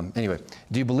 anyway,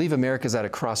 do you believe America's at a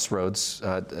crossroads?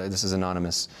 This is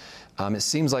anonymous. It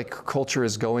seems like culture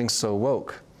is going so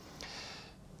woke.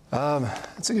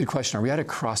 That's a good question. Are we at a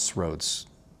crossroads?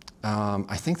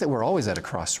 I think that we're always at a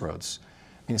crossroads.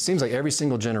 It seems like every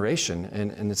single generation,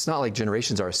 and it's not like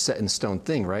generations are a set in stone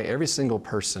thing, right? Every single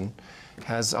person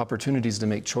has opportunities to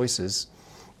make choices.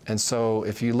 And so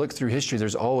if you look through history,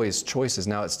 there's always choices.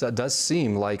 Now, it does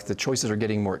seem like the choices are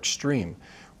getting more extreme,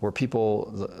 where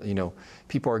people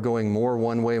are going more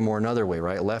one way, more another way,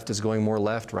 right? Left is going more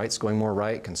left, right's going more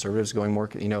right, conservatives going more,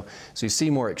 so you see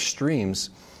more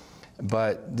extremes.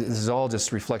 But this is all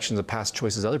just reflections of past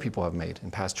choices other people have made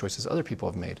and past choices other people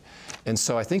have made. And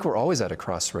so I think we're always at a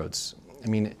crossroads.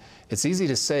 It's easy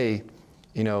to say,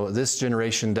 this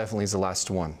generation definitely is the last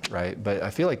one, right? But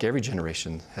I feel like every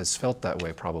generation has felt that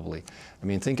way probably.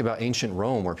 Think about ancient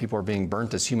Rome where people are being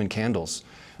burnt as human candles.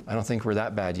 I don't think we're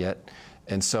that bad yet.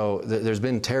 And so there's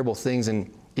been terrible things,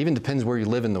 and even depends where you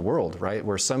live in the world, right?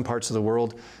 Where some parts of the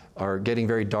world are getting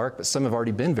very dark, but some have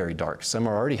already been very dark. Some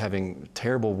are already having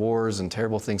terrible wars and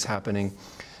terrible things happening.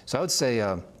 So I would say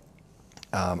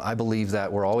I believe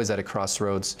that we're always at a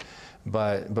crossroads,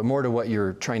 but more to what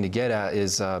you're trying to get at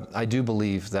is I do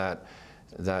believe that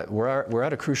we're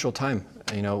at a crucial time.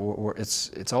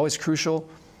 It's always crucial,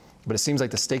 but it seems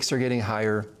like the stakes are getting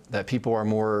higher, that people are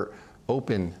more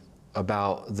open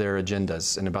about their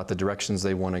agendas and about the directions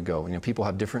they want to go. People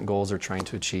have different goals they're trying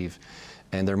to achieve,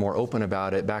 and they're more open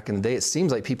about it. Back in the day, it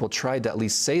seems like people tried to at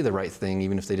least say the right thing,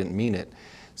 even if they didn't mean it.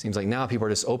 It seems like now people are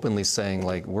just openly saying,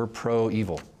 like, we're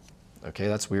pro-evil. Okay,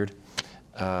 that's weird.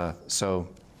 So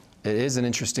it is an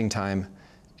interesting time,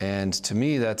 and to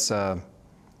me, that's, okay,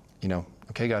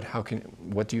 God,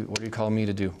 what do you call me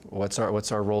to do? What's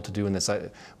our role to do in this?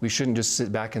 We shouldn't just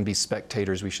sit back and be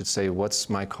spectators. We should say, what's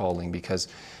my calling? Because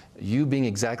you being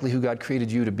exactly who God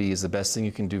created you to be is the best thing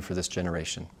you can do for this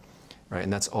generation. Right?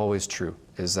 And that's always true,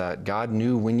 is that God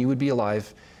knew when you would be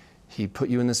alive. He put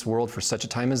you in this world for such a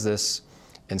time as this.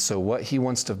 And so what he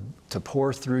wants to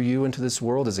pour through you into this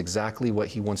world is exactly what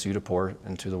he wants you to pour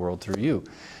into the world through you.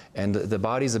 And the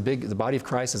body of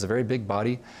Christ is a very big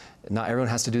body. Not everyone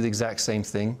has to do the exact same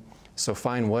thing. So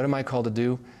find, what am I called to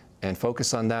do? And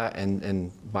focus on that.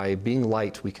 And by being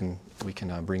light, we can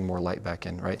bring more light back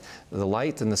in, right? The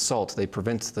light and the salt, they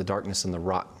prevent the darkness and the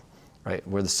rot. Right?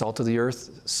 We're the salt of the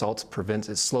earth. Salt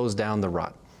it slows down the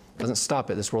rot. It doesn't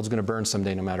stop it. This world's going to burn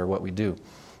someday no matter what we do.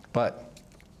 But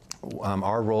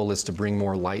our role is to bring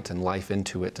more light and life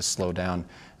into it to slow down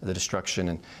the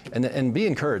destruction and be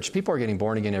encouraged. People are getting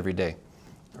born again every day,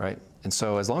 right? And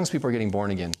so as long as people are getting born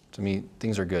again, to me,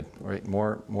 things are good, right?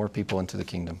 More people into the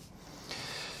kingdom.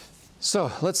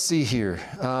 So let's see here.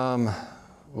 Long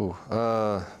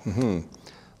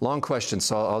question,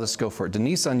 so I'll just go for it.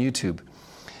 Denise on YouTube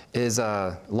is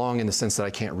long in the sense that I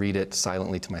can't read it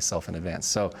silently to myself in advance.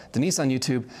 So Denise on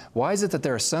YouTube, why is it that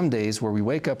there are some days where we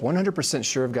wake up 100%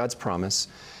 sure of God's promise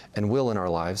and will in our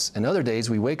lives, and other days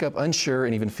we wake up unsure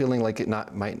and even feeling like it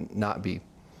might not be?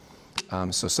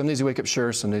 So some days you wake up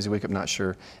sure, some days you wake up not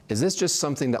sure. Is this just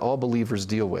something that all believers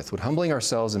deal with? Would humbling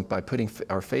ourselves and by putting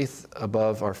our faith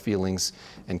above our feelings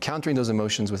and countering those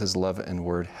emotions with his love and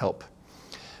word help?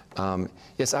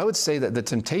 Yes, I would say that the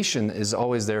temptation is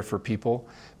always there for people,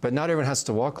 but not everyone has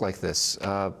to walk like this.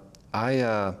 I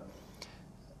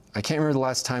can't remember the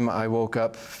last time I woke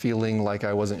up feeling like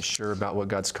I wasn't sure about what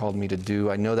God's called me to do.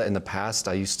 I know that in the past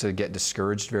I used to get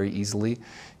discouraged very easily,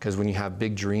 because when you have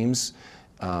big dreams,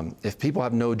 if people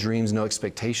have no dreams, no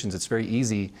expectations, it's very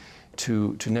easy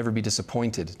to never be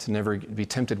disappointed, to never be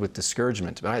tempted with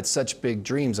discouragement. But I had such big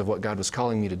dreams of what God was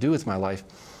calling me to do with my life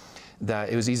that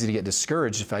it was easy to get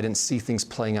discouraged if I didn't see things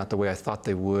playing out the way I thought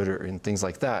they would, and things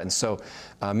like that. And so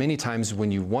many times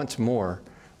when you want more,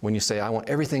 when you say, I want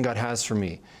everything God has for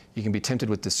me, you can be tempted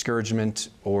with discouragement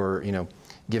or,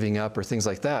 giving up or things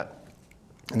like that.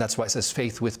 And that's why it says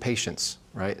faith with patience,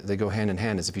 right? They go hand in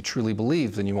hand. As if you truly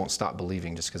believe, then you won't stop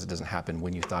believing just because it doesn't happen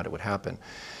when you thought it would happen.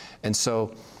 And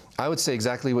so I would say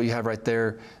exactly what you have right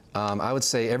there. I would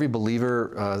say every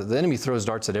believer, the enemy throws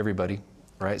darts at everybody,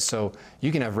 right? So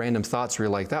you can have random thoughts where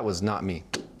you're like, that was not me.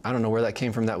 I don't know where that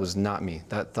came from. That was not me.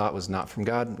 That thought was not from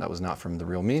God. That was not from the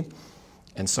real me.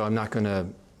 And so I'm not going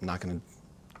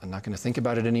to think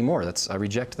about it anymore. I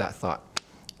reject that thought.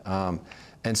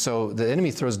 And so the enemy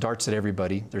throws darts at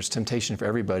everybody. There's temptation for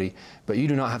everybody, but you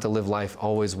do not have to live life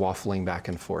always waffling back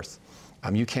and forth.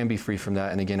 You can be free from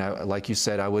that. And again, like you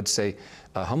said, I would say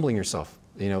humbling yourself,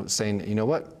 saying, you know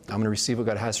what, I'm going to receive what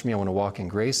God has for me. I want to walk in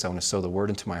grace. I want to sow the word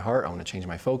into my heart. I want to change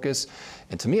my focus.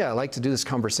 And to me, I like to do this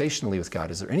conversationally with God.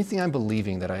 Is there anything I'm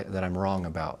believing that I'm wrong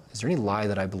about? Is there any lie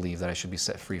that I believe that I should be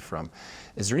set free from?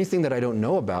 Is there anything that I don't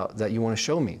know about that you want to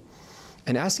show me?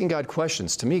 And asking God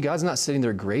questions. To me, God's not sitting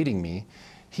there grading me.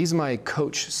 He's my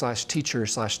coach / teacher /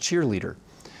 cheerleader,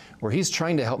 where He's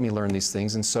trying to help me learn these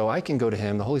things. And so I can go to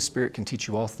Him. The Holy Spirit can teach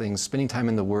you all things. Spending time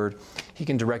in the Word, He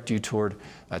can direct you toward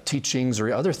teachings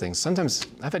or other things. Sometimes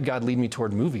I've had God lead me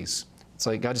toward movies. It's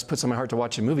like God just puts on my heart to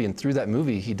watch a movie, and through that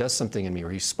movie, He does something in me, or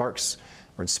He sparks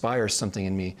or inspires something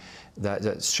in me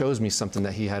that shows me something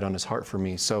that He had on His heart for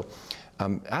me. So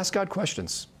ask God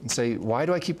questions and say, why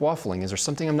do I keep waffling? Is there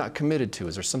something I'm not committed to?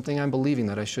 Is there something I'm believing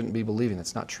that I shouldn't be believing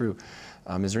that's not true?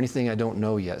 Is there anything I don't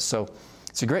know yet? So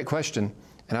it's a great question.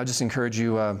 And I'll just encourage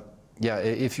you,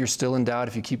 if you're still in doubt,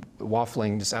 if you keep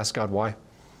waffling, just ask God why.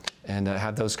 And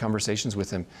have those conversations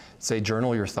with Him. Say,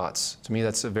 journal your thoughts. To me,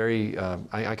 that's a very,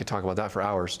 I could talk about that for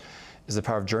hours, is the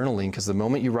power of journaling. Because the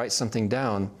moment you write something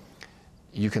down,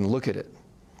 you can look at it.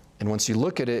 And once you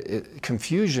look at it,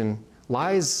 confusion,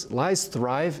 lies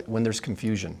thrive when there's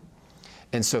confusion.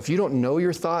 And so if you don't know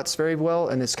your thoughts very well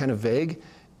and it's kind of vague,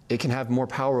 it can have more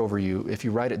power over you. If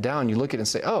you write it down, you look at it and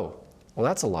say, oh, well,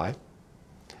 that's a lie.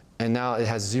 And now it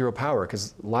has zero power,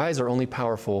 because lies are only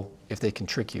powerful if they can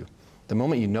trick you. The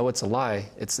moment you know it's a lie,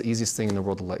 it's the easiest thing in the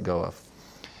world to let go of.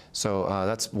 So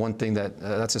that's one thing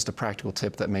that's just a practical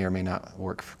tip that may or may not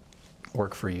work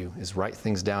for you, is write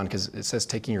things down, because it says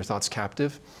taking your thoughts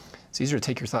captive. It's easier to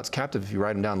take your thoughts captive if you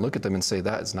write them down, look at them and say,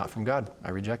 that is not from God.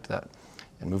 I reject that,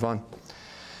 and move on.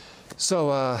 So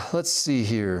let's see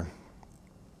here.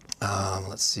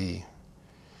 Let's see.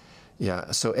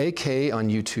 Yeah, so AK on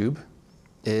YouTube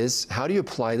is, how do you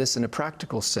apply this in a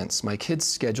practical sense? My kid's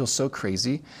schedule's so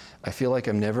crazy, I feel like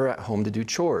I'm never at home to do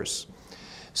chores.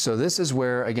 So this is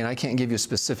where, again, I can't give you a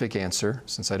specific answer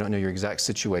since I don't know your exact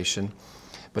situation.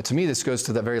 But to me, this goes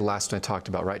to that very last one I talked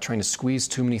about, right? Trying to squeeze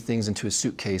too many things into a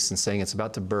suitcase and saying it's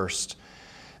about to burst.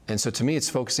 And so to me, it's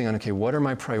focusing on, okay, what are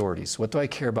my priorities? What do I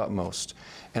care about most?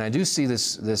 And I do see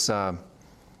this I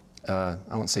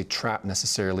won't say trap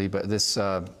necessarily, but this,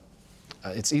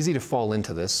 it's easy to fall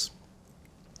into this,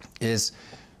 is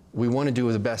we want to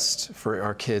do the best for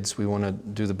our kids. We want to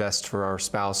do the best for our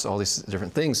spouse, all these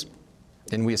different things.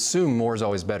 And we assume more is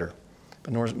always better,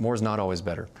 but more is not always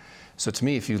better. So to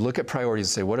me, if you look at priorities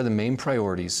and say, what are the main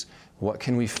priorities? What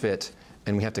can we fit?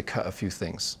 And we have to cut a few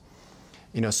things.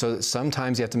 So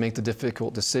sometimes you have to make the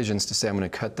difficult decisions to say, I'm going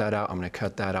to cut that out. I'm going to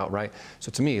cut that out, right?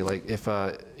 So to me, like if,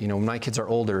 when my kids are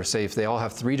older, say if they all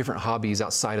have 3 different hobbies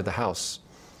outside of the house,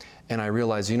 and I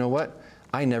realize, you know what?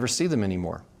 I never see them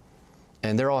anymore.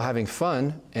 And they're all having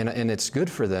fun, and it's good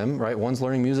for them, right? One's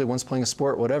learning music, one's playing a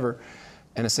sport, whatever.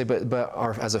 And I say,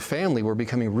 but as a family, we're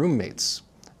becoming roommates.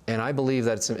 And I believe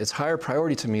that it's higher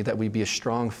priority to me that we be a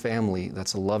strong family,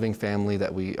 that's a loving family,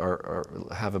 that we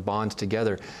have a bond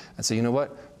together. And say, you know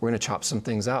what? We're going to chop some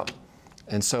things out.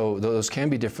 And so those can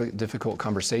be difficult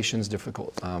conversations,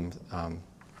 difficult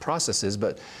processes,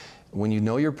 but when you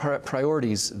know your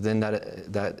priorities, then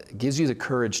that gives you the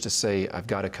courage to say, I've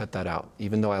got to cut that out.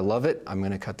 Even though I love it, I'm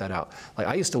going to cut that out. Like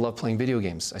I used to love playing video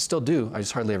games. I still do. I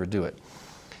just hardly ever do it.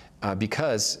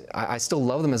 Because I still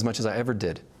love them as much as I ever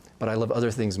did, but I love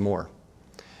other things more.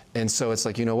 And so it's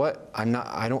like, you know what?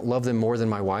 I don't love them more than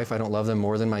my wife. I don't love them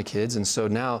more than my kids. And so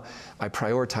now I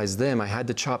prioritize them. I had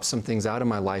to chop some things out of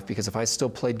my life, because if I still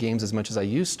played games as much as I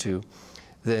used to,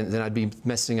 then I'd be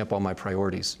messing up all my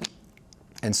priorities.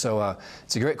 And so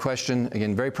it's a great question.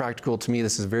 Again, very practical to me.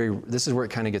 This is where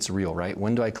it kind of gets real, right?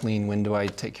 When do I clean? When do I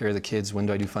take care of the kids? When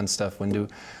do I do fun stuff? When do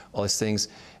all these things?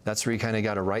 That's where you kind of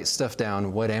got to write stuff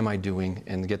down. What am I doing?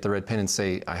 And get the red pen and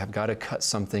say, I have got to cut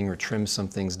something or trim some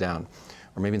things down.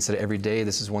 Or maybe instead of every day,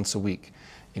 this is once a week.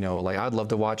 You know, like I'd love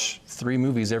to watch 3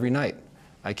 movies every night.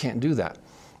 I can't do that.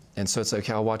 And so it's like,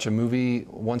 okay, I'll watch a movie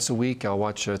once a week, I'll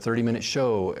watch a 30-minute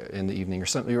show in the evening or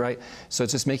something, right? So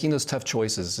it's just making those tough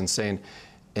choices and saying,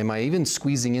 am I even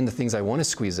squeezing in the things I want to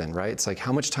squeeze in, right? It's like,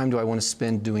 how much time do I want to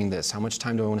spend doing this? How much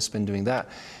time do I want to spend doing that?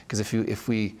 Because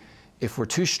if we're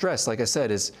too stressed, like I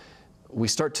said, we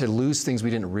start to lose things we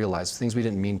didn't realize, things we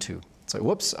didn't mean to. It's like,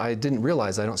 whoops, I didn't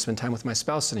realize I don't spend time with my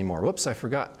spouse anymore. Whoops, I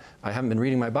forgot. I haven't been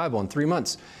reading my Bible in 3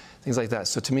 months. Things like that.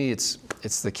 So to me, it's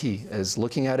the key, is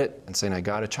looking at it and saying, I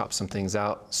got to chop some things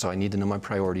out, so I need to know my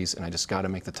priorities, and I just got to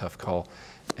make the tough call.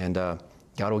 And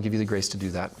God will give you the grace to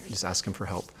do that. Just ask Him for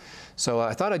help. So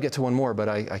I thought I'd get to one more, but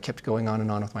I kept going on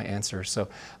and on with my answer. So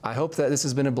I hope that this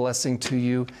has been a blessing to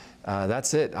you.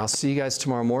 That's it. I'll see you guys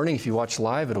tomorrow morning. If you watch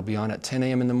live, it'll be on at 10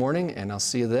 a.m. in the morning, and I'll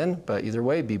see you then. But either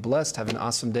way, be blessed. Have an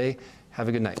awesome day. Have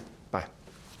a good night. Bye.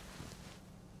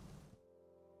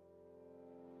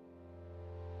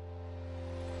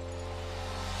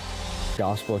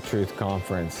 Gospel Truth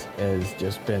Conference has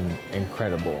just been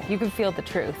incredible. You can feel the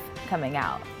truth coming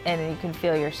out, and you can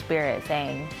feel your spirit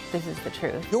saying, this is the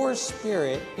truth. Your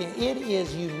spirit, it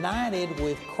is united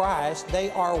with Christ. They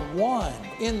are one.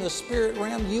 In the spirit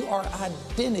realm, you are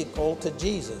identical to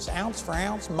Jesus, ounce for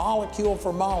ounce, molecule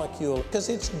for molecule, because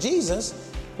it's Jesus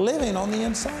living on the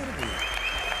inside of you.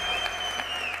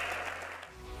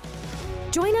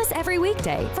 Join us every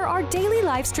weekday for our daily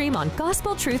live stream on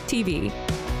Gospel Truth TV.